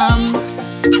 yum, yum.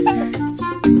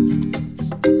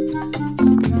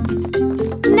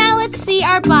 Now let's see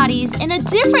our bodies in a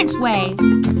different way.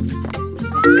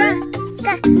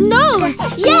 Nose!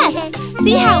 Yes!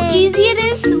 See how easy it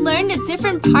is to learn the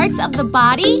different parts of the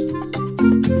body?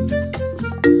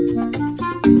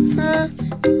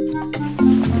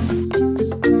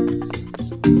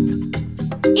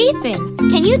 Ethan,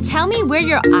 can you tell me where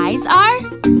your eyes are?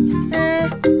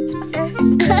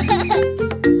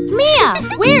 Mia,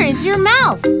 where is your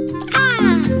mouth?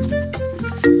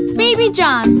 Baby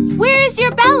John, where is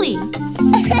your belly?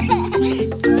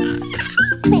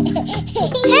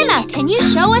 Hannah, can you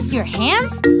show us your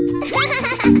hands?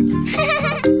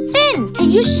 Finn,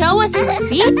 can you show us your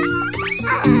feet?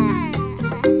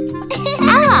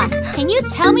 Ella, can you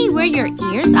tell me where your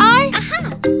ears are?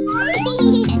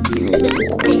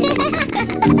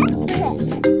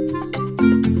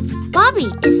 Bobby,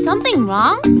 is something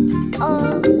wrong?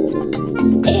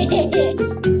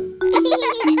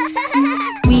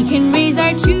 We can raise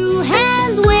our 2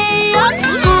 hands way up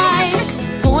high.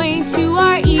 Point to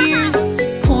our ears,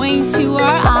 point to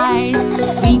our eyes.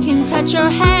 We can touch our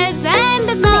heads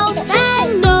and mouth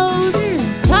and nose.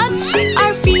 Touch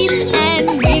our feet and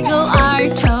wiggle our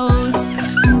toes.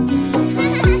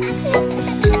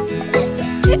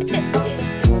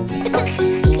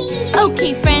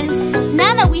 Okay, friends,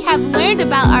 now that we have learned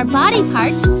about our body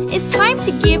parts, it's time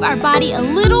to give our body a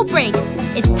little break.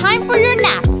 It's time for your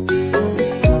nap.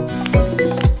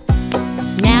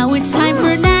 Now it's time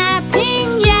for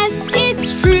napping, yes,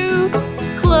 it's true.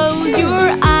 Close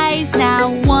your eyes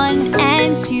now, 1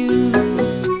 and 2.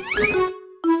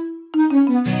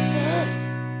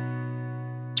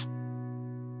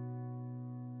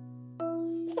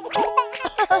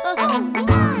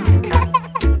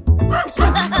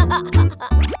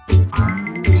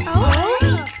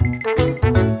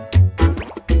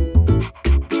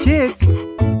 Kids,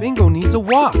 Bingo needs a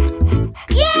walk.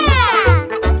 Yeah!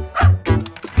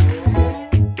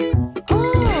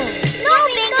 No,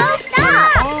 Bingo,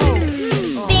 stop!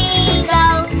 Bingo,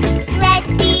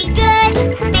 let's be good.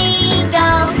 Bingo,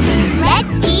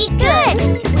 let's be good.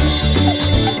 We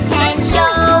can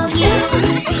show you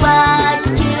what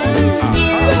to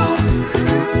do.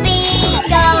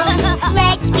 Bingo,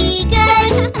 let's be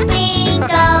good.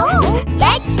 Bingo,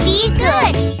 let's be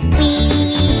good. We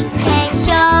can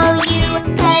show you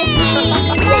 'cause we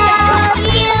know.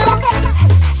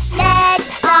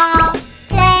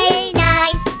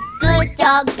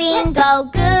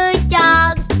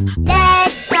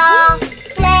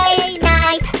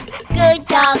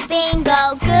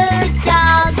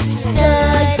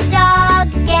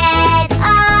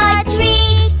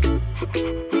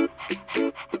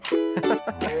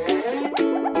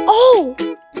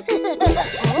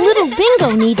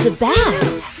 needs a bath.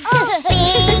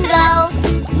 Bingo,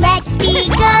 let's be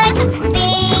good.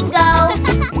 Bingo,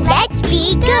 let's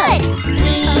be good.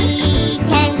 We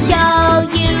can show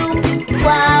you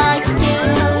what to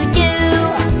do.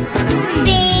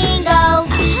 Bingo,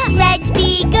 let's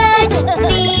be good.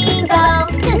 Bingo,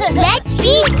 let's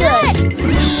be good.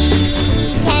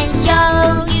 We can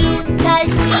show you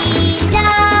 'cause we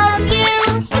love you.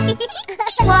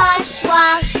 Wash,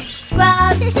 wash,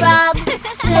 scrub, scrub.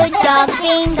 Good dog,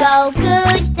 Bingo,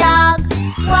 good dog.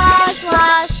 Wash,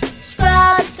 wash,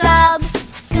 scrub, scrub.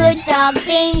 Good dog,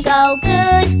 Bingo,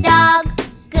 good dog.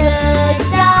 Good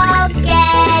dogs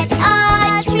get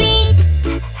a treat.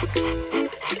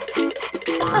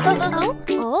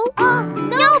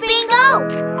 No, Bingo!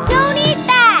 Don't eat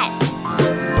that!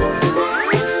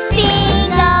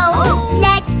 Bingo,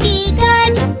 let's be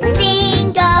good.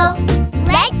 Bingo,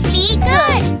 let's be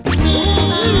good. We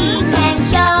can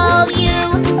show you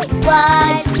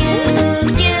what to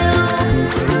do.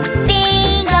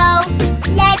 Bingo,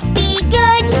 let's be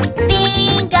good.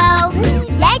 Bingo,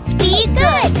 let's be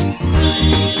good. We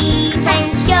can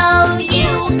show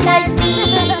you 'cause we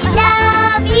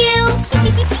love you.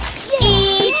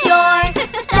 Eat your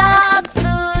dog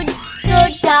food.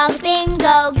 Good dog,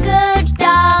 Bingo, good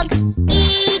dog.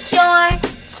 Eat your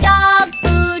dog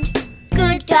food.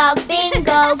 Good dog,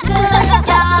 Bingo, good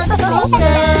dog.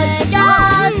 Good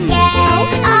dogs get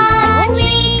a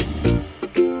treat.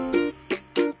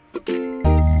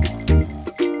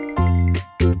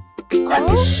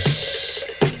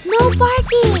 No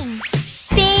barking.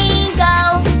 Bingo,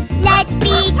 let's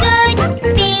be good.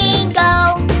 Bingo,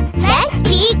 let's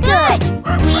be good.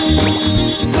 We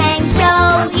can show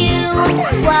you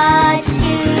what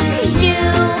to do.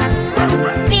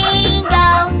 Bingo,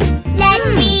 let's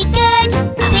be good.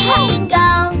 Bingo,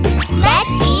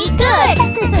 let's be good.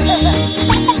 We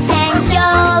can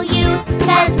show you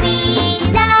 'cause we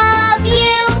love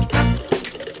you.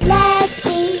 Let's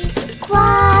be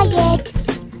quiet.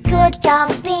 Good dog,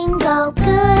 Bingo,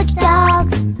 good dog.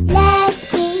 Let's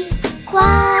be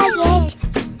quiet.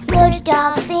 Good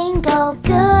dog, Bingo,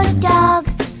 good dog.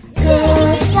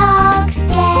 Good dogs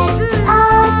get a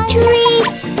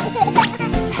treat.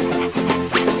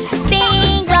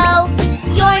 Bingo,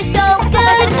 you're so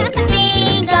good.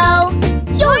 Bingo,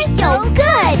 you're so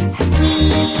good. We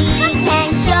can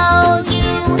show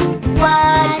you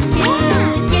what to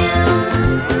do.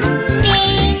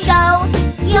 Bingo,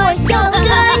 you're so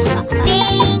good.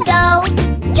 Bingo,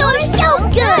 you're so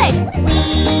good. We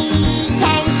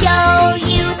can show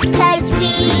you 'cause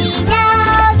we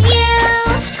love you.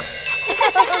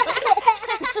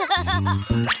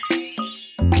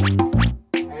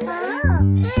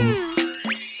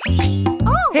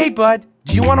 Hey, bud,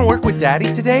 do you want to work with Daddy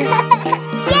today?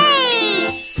 Yay!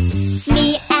 Me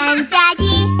and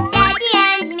Daddy, Daddy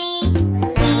and me.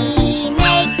 We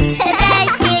make the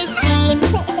bestest team.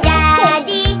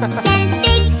 Daddy can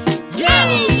fix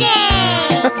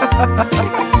anything.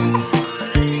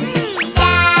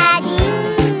 Daddy,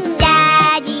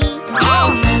 Daddy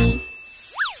and me.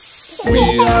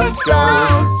 Wheels go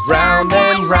round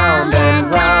and round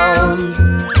and round.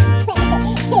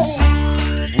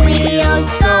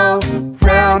 Wheels go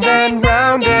round and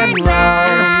round and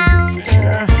round.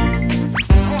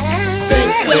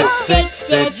 Fix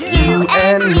it, you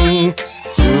and me.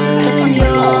 Soon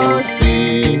you'll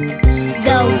see.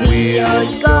 The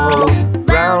wheels go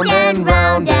Round and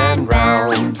round and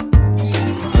round.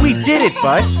 We did it,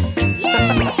 bud.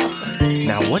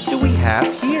 Now what do we have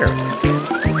here?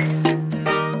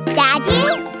 Daddy?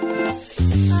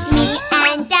 Me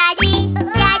and Daddy,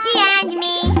 Daddy and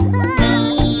me. We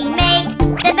make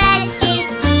the bestest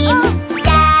team.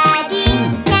 Daddy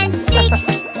can fix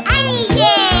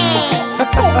anything.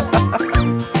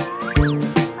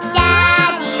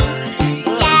 Daddy,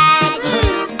 Daddy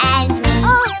and me.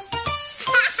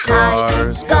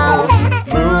 Cars go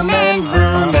vroom and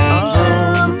vroom and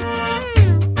vroom.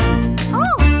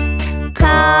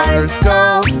 Cars go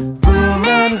vroom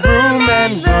and vroom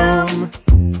and vroom.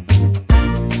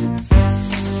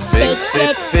 Fix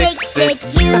it,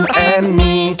 you and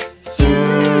me.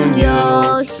 Soon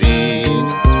you'll see.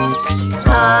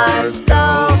 Cars go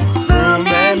vroom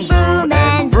and vroom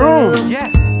and vroom.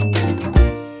 Yes.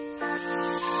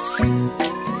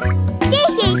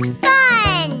 This is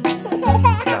fun.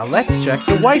 Now let's check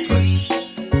the wipers.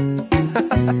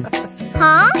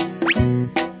 Huh?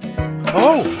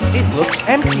 Oh, it looks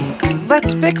empty.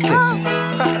 Let's fix it.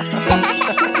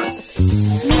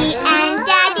 Me and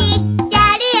Daddy,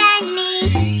 Daddy and me.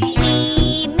 We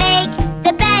make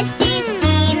the bestest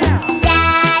team.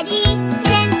 Daddy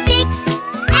can fix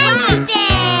anything.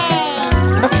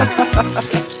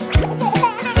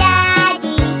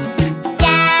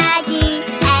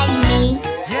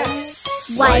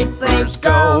 White birds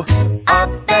go up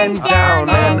and down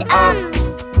and up.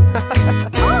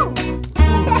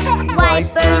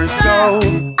 White birds go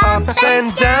up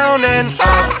and down and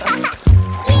up.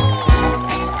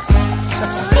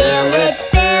 Fill it,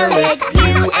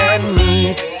 you and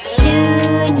me.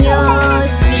 Soon you'll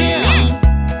see.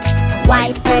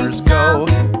 White birds go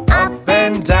up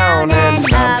and down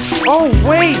and up. Oh,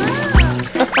 wait!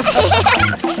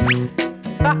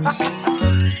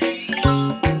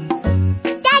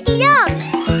 Daddy, look!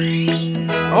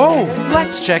 Oh,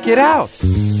 let's check it out.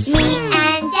 Me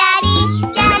and Daddy,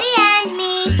 Daddy and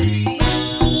me.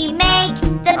 We make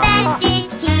the bestest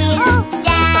team.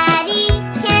 Daddy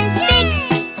can fix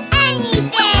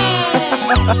anything.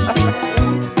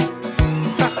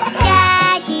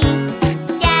 Daddy,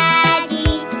 Daddy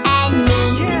and me.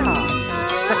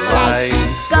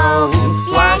 Lights go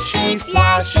flashy,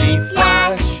 flashy,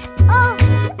 flash.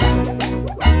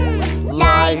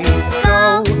 Lights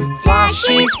go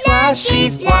flashy, flashy,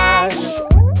 flash.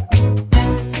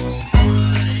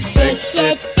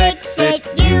 Fix it,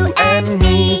 you and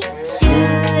me.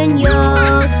 Soon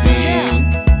you'll see.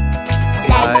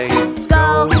 Lights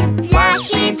go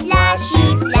flashy, flashy,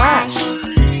 flash.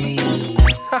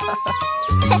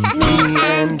 Me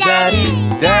and Daddy,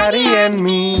 Daddy and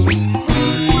me. We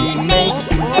make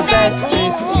the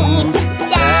bestest team.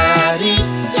 Daddy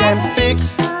can fix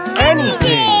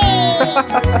anything.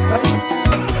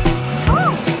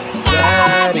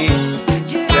 Daddy,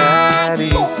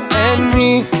 Daddy and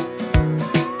me.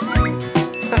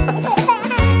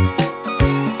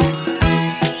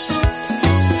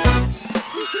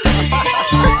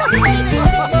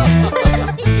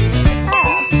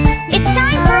 It's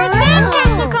time for a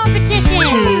sandcastle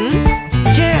competition.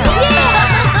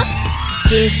 Yeah!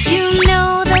 Did you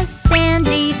know the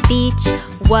sandy beach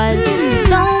was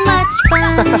so much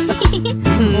fun?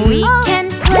 We can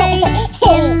play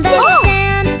in the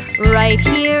sand right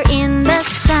here in the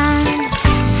sun.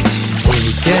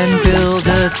 We can build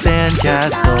a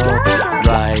sandcastle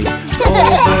right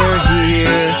over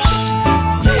here.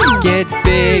 Make it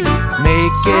big,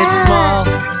 make it small.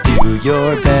 Do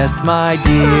your best, my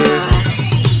dear.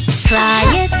 Try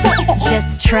it,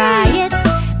 just try it,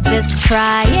 just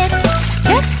try it,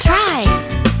 just try.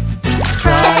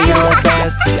 Try your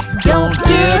best, don't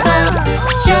give up.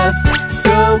 Just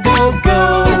go, go, go.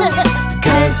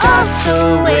 'Cause that's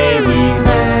the way we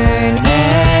learn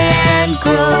and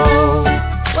grow.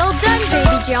 Well done,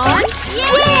 Baby John.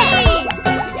 Yay!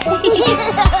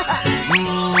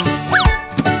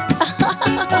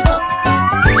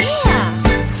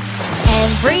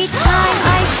 Every time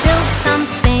I build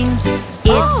something,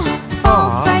 it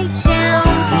falls right down.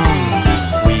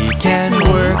 We can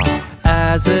work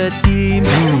as a team.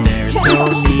 There's no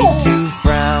need to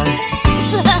frown.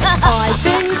 I've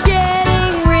been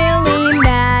getting really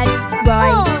mad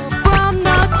right from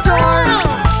the start.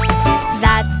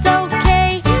 That's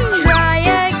okay, try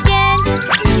again.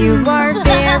 You are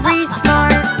very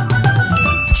smart.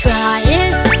 Try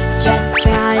it, just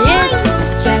try it,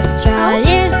 just try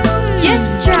it,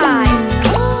 just try.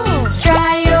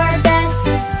 Try your best,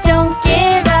 don't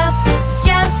give up.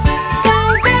 Just go,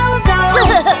 go, go.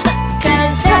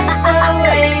 'Cause that's the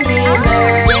way we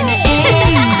learn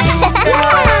and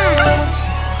grow.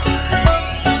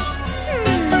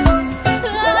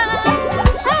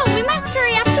 Oh, we must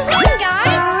hurry up to win,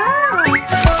 guys!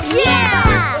 Yeah!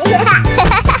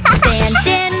 Sand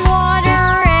and water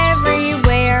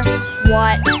everywhere.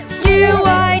 What do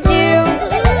I do?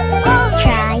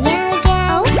 Try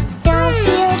again. Don't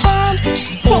feel bad.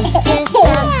 It's just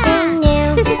something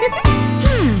new.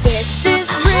 This is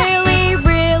really,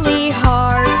 really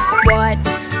hard. What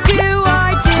do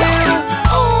I do?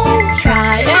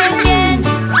 Try again.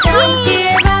 Don't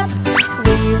give up.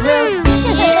 We will see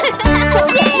it through.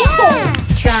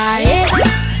 Try it.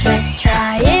 Just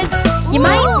try it. You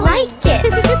might like it.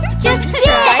 Just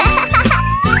try.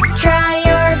 Try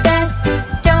your best.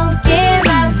 Don't give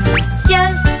up.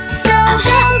 Just go,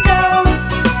 go, go.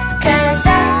 'Cause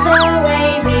that's the way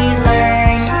we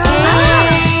learn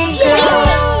and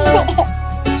grow.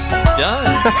 Done.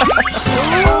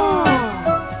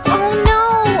 Oh no,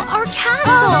 our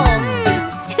castle!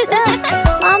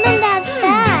 Mom and Dad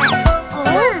sad.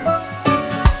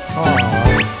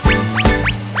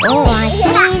 Watch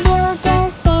me build a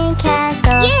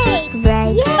sandcastle.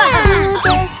 Right to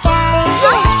the sky.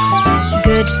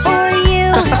 Good for you,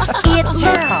 it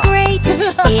looks great,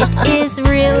 it is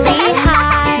really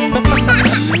high.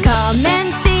 Come and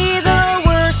see the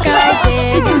work I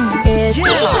did, it's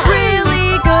really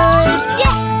good.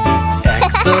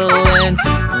 Excellent,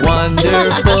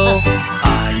 wonderful.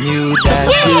 I knew that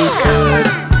you could.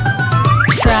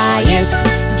 Try it,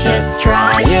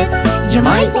 You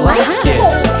might like it.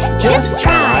 Just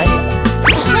try.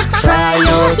 Try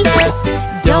your best.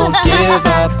 Don't give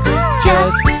up.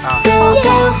 Just go,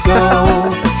 go, go.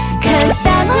 'Cause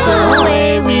that's the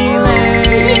way we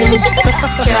learn.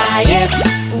 Try it.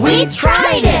 We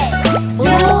tried it.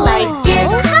 You liked it.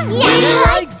 We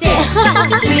liked it.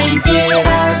 We did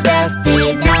our best,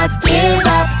 did not give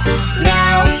up.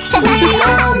 Now we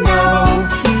all know.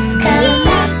 'Cause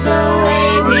that's the way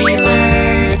we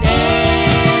learn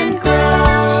and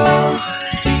grow.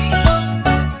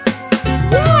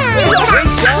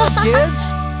 Great job, kids!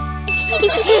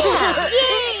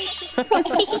 Yay!